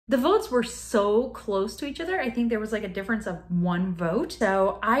The votes were so close to each other. I think there was like a difference of 1 vote.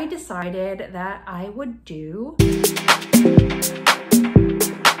 So I decided that I would do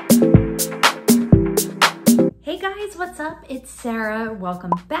Hey guys, what's up? It's Sarah.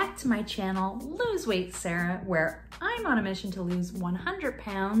 Welcome back to my channel, Lose Weight Sarah, where I'm on a mission to lose 100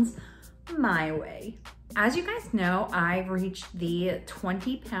 pounds my way. As you guys know, I've reached the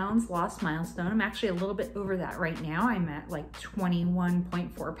 20 pounds lost milestone. I'm actually a little bit over that right now. I'm at like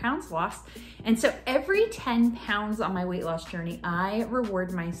 21.4 pounds lost. And so every 10 pounds on my weight loss journey, I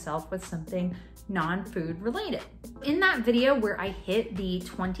reward myself with something non-food related. In that video where I hit the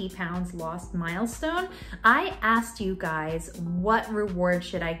 20 pounds lost milestone, I asked you guys what reward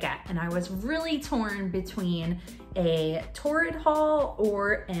should I get? And I was really torn between a Torrid haul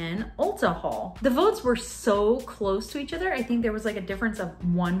or an ULTA haul. The votes were so close to each other. I think there was like a difference of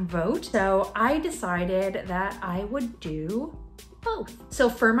 1 vote. So I decided that I would do both. So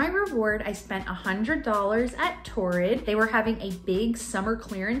for my reward, I spent $100 at Torrid. They were having a big summer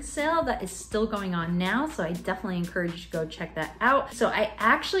clearance sale that is still going on now, so I definitely encourage you to go check that out. So I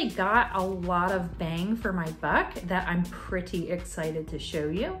actually got a lot of bang for my buck that I'm pretty excited to show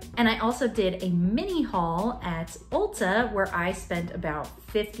you. And I also did a mini haul at ULTA where I spent about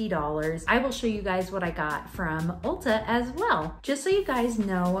 $50. I will show you guys what I got from ULTA as well. Just so you guys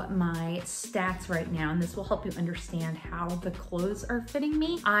know my stats right now, and this will help you understand how the clothes are fitting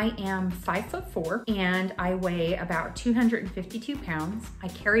me. I am 5'4" and I weigh about 252 pounds. I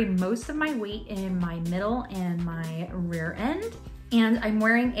carry most of my weight in my middle and my rear end, and I'm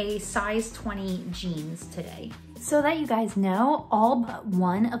wearing a size 20 jeans today. So that you guys know, all but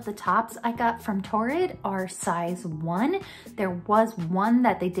one of the tops I got from Torrid are size 1. There was one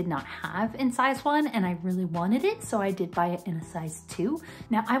that they did not have in size 1 and I really wanted it, so I did buy it in a size 2.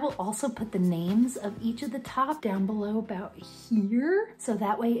 Now I will also put the names of each of the top down below about here. So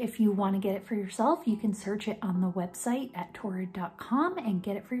that way if you want to get it for yourself, you can search it on the website at torrid.com and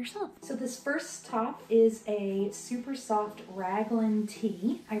get it for yourself. So this first top is a super soft raglan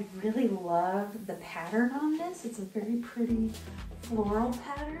tee. I really love the pattern on this. It's a very pretty floral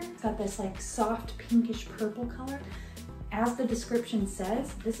pattern. It's got this like soft pinkish purple color. As the description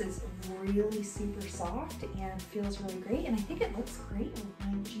says, this is really super soft and feels really great. And I think it looks great with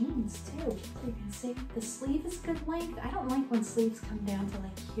my jeans too. So you can see the sleeve is good length. I don't like when sleeves come down to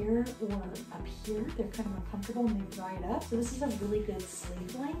like here or up here. They're kind of uncomfortable and they dry it up. So this is a really good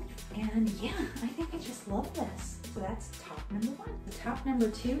sleeve length. And yeah, I think I just love this. So that's top number 1. The top number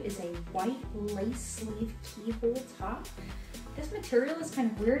 2 is a white lace sleeve keyhole top. This material is kind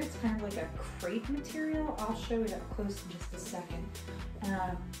of weird. It's kind of like a crepe material. I'll show it up close in just a second.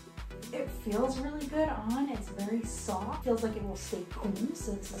 It feels really good on. It's very soft. Feels like it will stay cool,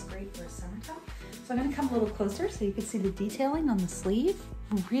 so this is great for a summertime. So I'm gonna come a little closer so you can see the detailing on the sleeve.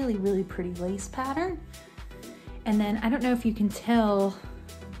 Really, really pretty lace pattern. And then I don't know if you can tell,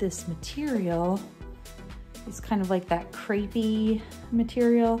 this material is kind of like that crepey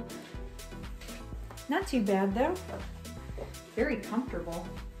material. Not too bad though. Very comfortable.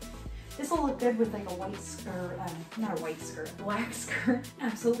 This will look good with like a white skirt, not a white skirt, a black skirt.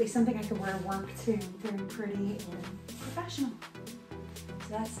 Absolutely something I could wear to work too. Very pretty and professional. So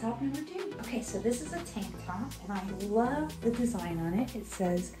that's top number 2. Okay, so this is a tank top and I love the design on it. It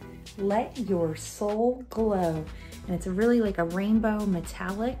says, "Let your soul glow." And it's a really like a rainbow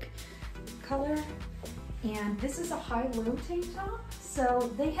metallic color. And this is a high-low tank top.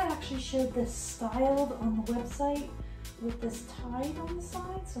 So they had actually showed this styled on the website with this tied on the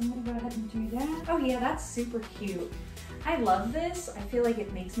side. So I'm gonna go ahead and do that. Oh yeah, that's super cute. I love this. I feel like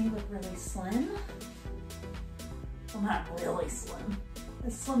it makes me look really slim. Well, not really slim.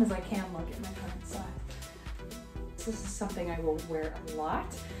 As slim as I can look at my current size. This is something I will wear a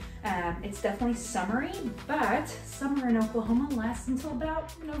lot. It's definitely summery, but summer in Oklahoma lasts until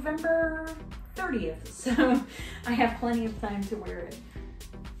about November 30th. So I have plenty of time to wear it.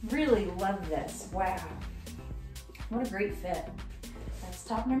 Really love this. Wow. What a great fit. That's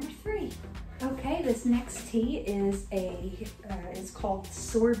top number 3. Okay, this next tee is it's called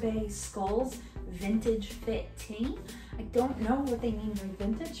Sorbet Skulls Vintage Fit Tee. I don't know what they mean by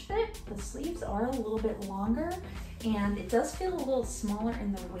vintage fit. The sleeves are a little bit longer and it does feel a little smaller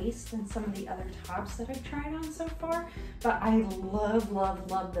in the waist than some of the other tops that I've tried on so far, but I love, love,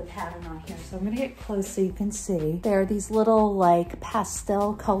 love the pattern on here. So I'm gonna get close so you can see. There are these little like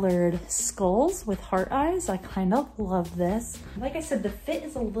pastel colored skulls with heart eyes. I kind of love this. Like I said, the fit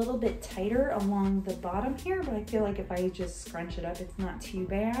is a little bit tighter along the bottom here, but I feel like if I just scrunch it up, it's not too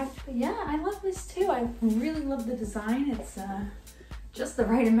bad. But yeah, I love this too. I really love the design. It's just the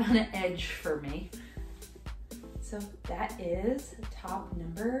right amount of edge for me. so that is top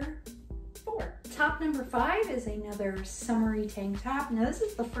number 4. Top number 5 is another summery tank top. Now this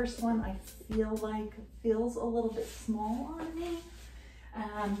is the first one I feel like feels a little bit small on me.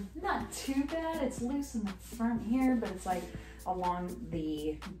 Not too bad. It's loose in the front here, but it's like along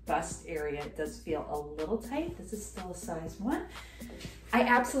the bust area, it does feel a little tight. This is still a size 1. I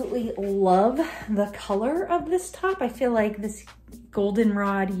absolutely love the color of this top. I feel like this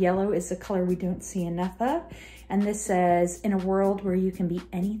goldenrod yellow is a color we don't see enough of. And this says, in a world where you can be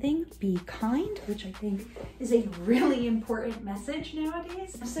anything, be kind, which I think is a really important message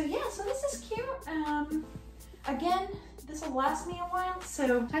nowadays. So yeah, so this is cute. Again, this will last me a while.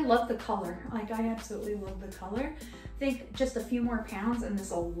 So I love the color. Like, I absolutely love the color. I think just a few more pounds and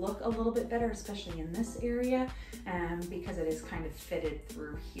this will look a little bit better, especially in this area, because it is kind of fitted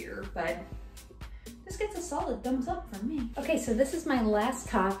through here. But this gets a solid thumbs up from me. Okay, so this is my last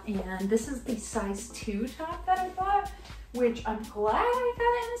top, and this is the size 2 top that I bought, which I'm glad I got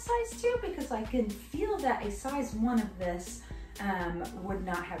it in a size 2 because I can feel that a size 1 of this would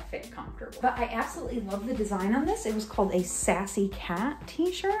not have fit comfortable. But I absolutely love the design on this. It was called a Sassy Cat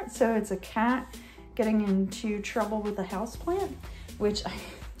t-shirt. So it's a cat getting into trouble with a houseplant, which I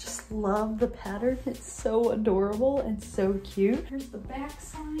just love the pattern. It's so adorable and so cute. Here's the back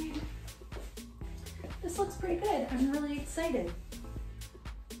side. This looks pretty good. I'm really excited.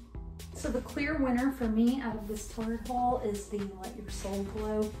 So the clear winner for me out of this Torrid haul is the Let Your Soul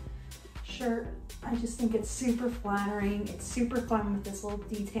Glow shirt. I just think it's super flattering. It's super fun with this little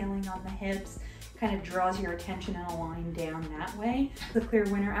detailing on the hips. Kind of draws your attention and a line down that way. The clear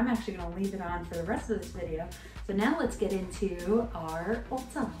winner, I'm actually gonna leave it on for the rest of this video. So now let's get into our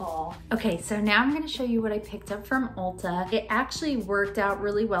ULTA haul. Okay, so now I'm gonna show you what I picked up from ULTA. It actually worked out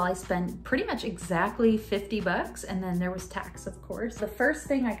really well. I spent pretty much exactly 50 bucks and then there was tax, of course. The first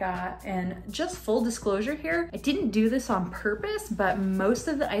thing I got, and just full disclosure here, I didn't do this on purpose, but most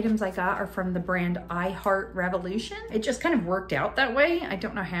of the items I got are from the brand I Heart Revolution. It just kind of worked out that way. I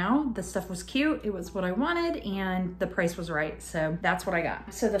don't know how. The stuff was cute. It was what I wanted and the price was right. So that's what I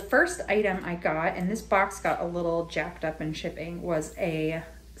got. So the first item I got, and this box got a little jacked up in shipping, was a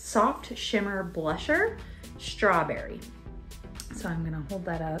soft shimmer blusher, strawberry. So I'm gonna hold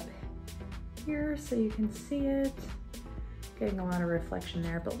that up here so you can see it. Getting a lot of reflection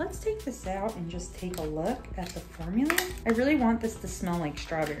there, but let's take this out and just take a look at the formula. I really want this to smell like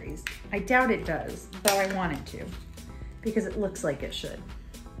strawberries. I doubt it does, but I want it to because it looks like it should.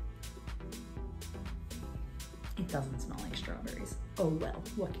 It doesn't smell like strawberries. Oh well,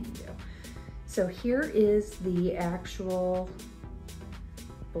 what can you do? So here is the actual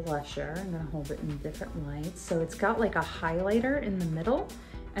blusher. I'm gonna hold it in different lights. So it's got like a highlighter in the middle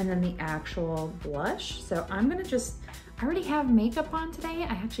and then the actual blush. So I'm gonna I already have makeup on today.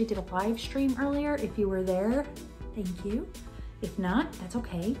 I actually did a live stream earlier. If you were there, thank you. If not, that's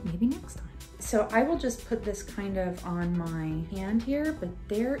okay, maybe next time. So I will just put this kind of on my hand here, but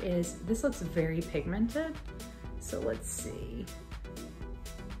this looks very pigmented. So let's see.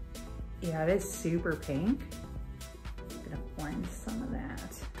 Yeah, it is super pink. I'm gonna blend some of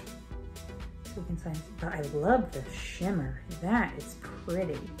that. So you can see, but I love the shimmer. That is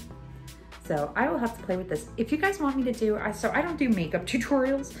pretty. So I will have to play with this. If you guys want me to do, so I don't do makeup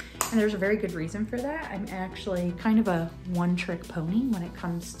tutorials, and there's a very good reason for that. I'm actually kind of a one-trick pony when it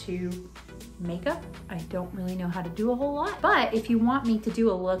comes to makeup. I don't really know how to do a whole lot, but if you want me to do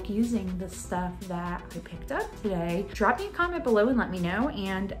a look using the stuff that I picked up today, drop me a comment below and let me know,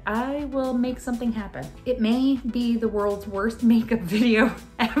 and I will make something happen. It may be the world's worst makeup video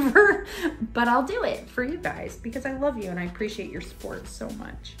ever, but I'll do it for you guys because I love you and I appreciate your support so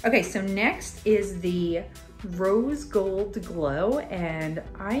much. Okay, so next is the Rose Gold Glow, and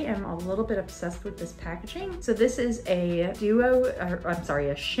I am a little bit obsessed with this packaging. So this is a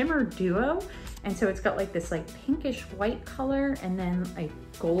shimmer duo, and so it's got like this like pinkish white color and then a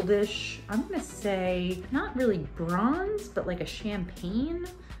goldish, I'm gonna say not really bronze, but like a champagne.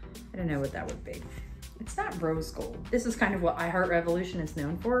 I don't know what that would be. It's not rose gold. This is kind of what I Heart Revolution is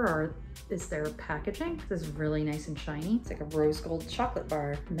known for, or is their packaging. This is really nice and shiny. It's like a rose gold chocolate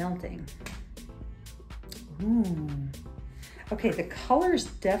bar melting. Ooh. Okay, the colors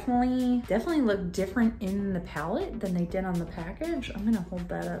definitely look different in the palette than they did on the package. I'm gonna hold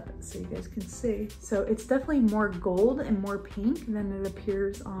that up so you guys can see. So it's definitely more gold and more pink than it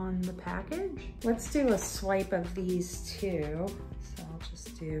appears on the package. Let's do a swipe of these two. So I'll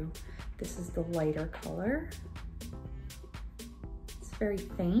just do, this is the lighter color. It's very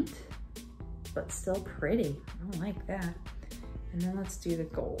faint, but still pretty. I like that. And then let's do the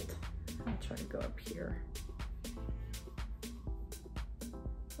gold. I'll try to go up here.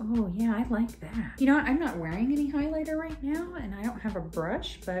 Oh yeah, I like that. You know what? I'm not wearing any highlighter right now and I don't have a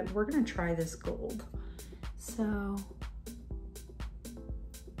brush, but we're gonna try this gold. So,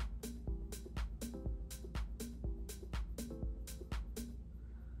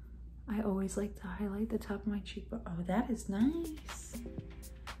 I always like to highlight the top of my cheekbone. Oh, that is nice.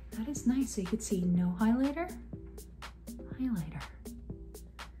 That is nice. So you can see no highlighter, highlighter.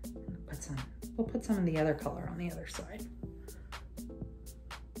 We'll put some of the other color on the other side.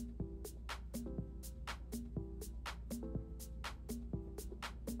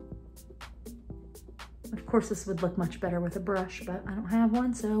 Of course, this would look much better with a brush, but I don't have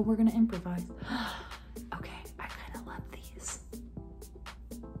one, so we're gonna improvise. Okay, I kind of love these.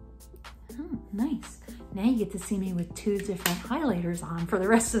 Oh, nice. Now you get to see me with 2 different highlighters on for the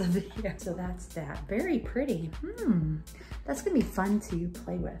rest of the video. So that's that. Very pretty. That's gonna be fun to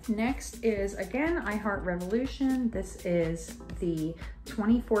play with. Next is, again, I Heart Revolution. This is the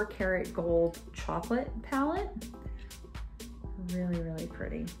 24 karat gold chocolate palette. Really, really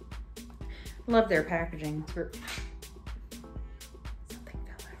pretty. Love their packaging.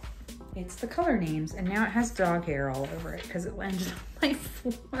 It's the color names, and now it has dog hair all over it because it landed on my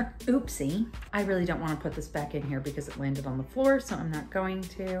floor. Oopsie. I really don't want to put this back in here because it landed on the floor, so I'm not going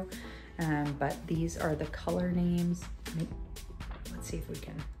to. But these are the color names. Let's see if we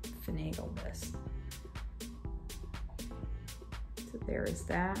can finagle this. So there is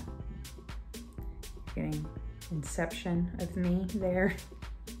that. Getting inception of me there.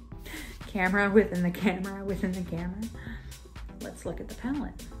 Camera within the camera within the camera. Let's look at the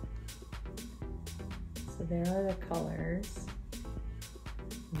palette. So there are the colors.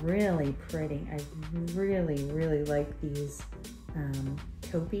 Really pretty. I really, really like these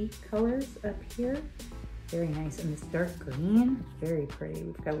taupey colors up here. Very nice. And this dark green, very pretty.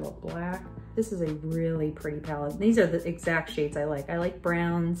 We've got a little black. This is a really pretty palette. These are the exact shades I like. I like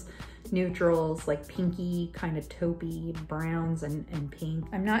browns, neutrals, like pinky, kind of taupey browns and pink.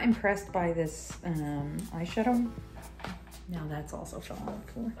 I'm not impressed by this eyeshadow. Now that's also fell on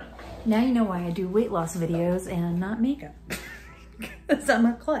the floor. Now you know why I do weight loss videos and not makeup. Because I'm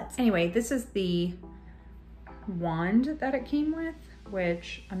a klutz. Anyway, this is the wand that it came with,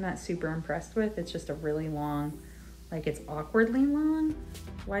 which I'm not super impressed with. It's just a really long, like it's awkwardly long.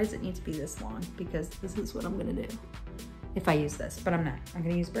 Why does it need to be this long? Because this is what I'm gonna do if I use this, but I'm not. I'm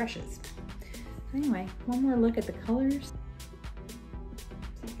gonna use brushes. Anyway, one more look at the colors.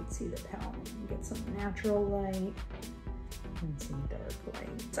 So you can see the palette and get some natural light and some dark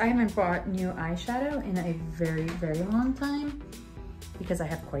light. I haven't bought new eyeshadow in a very, very long time because I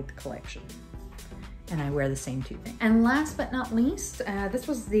have quite the collection. And I wear the same 2 things. And last but not least, this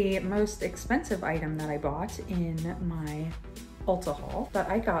was the most expensive item that I bought in my ULTA haul, but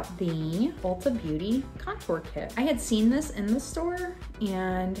I got the ULTA Beauty Contour Kit. I had seen this in the store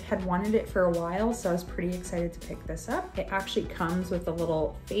and had wanted it for a while, so I was pretty excited to pick this up. It actually comes with a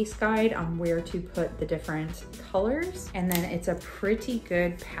little face guide on where to put the different colors, and then it's a pretty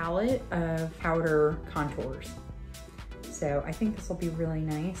good palette of powder contours. So I think this will be really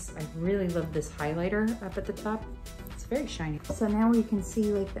nice. I really love this highlighter up at the top. It's very shiny. So now we can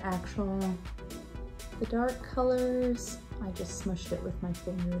see like the dark colors. I just smushed it with my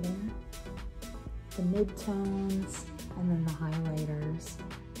finger there. The mid-tones and then the highlighters.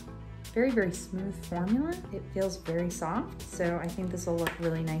 Very, very smooth formula. It feels very soft. So I think this will look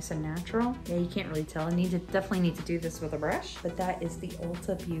really nice and natural. Yeah, you can't really tell. I definitely need to do this with a brush, but that is the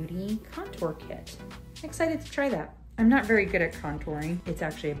ULTA Beauty Contour Kit. Excited to try that. I'm not very good at contouring. It's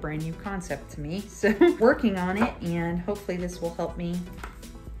actually a brand new concept to me. So working on it, and hopefully this will help me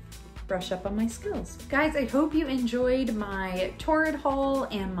brush up on my skills. Guys, I hope you enjoyed my Torrid haul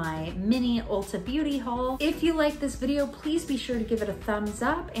and my mini ULTA Beauty haul. If you like this video, please be sure to give it a thumbs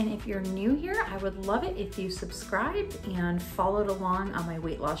up. And if you're new here, I would love it if you subscribed and followed along on my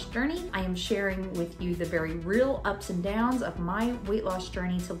weight loss journey. I am sharing with you the very real ups and downs of my weight loss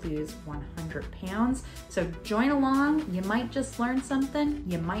journey to lose 100 pounds. So join along. You might just learn something.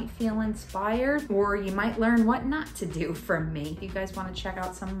 You might feel inspired, or you might learn what not to do from me. If you guys want to check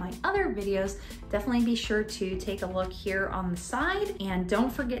out some of my other videos, definitely be sure to take a look here on the side, and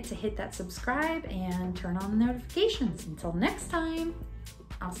don't forget to hit that subscribe and turn on the notifications. Until next time,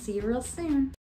 I'll see you real soon.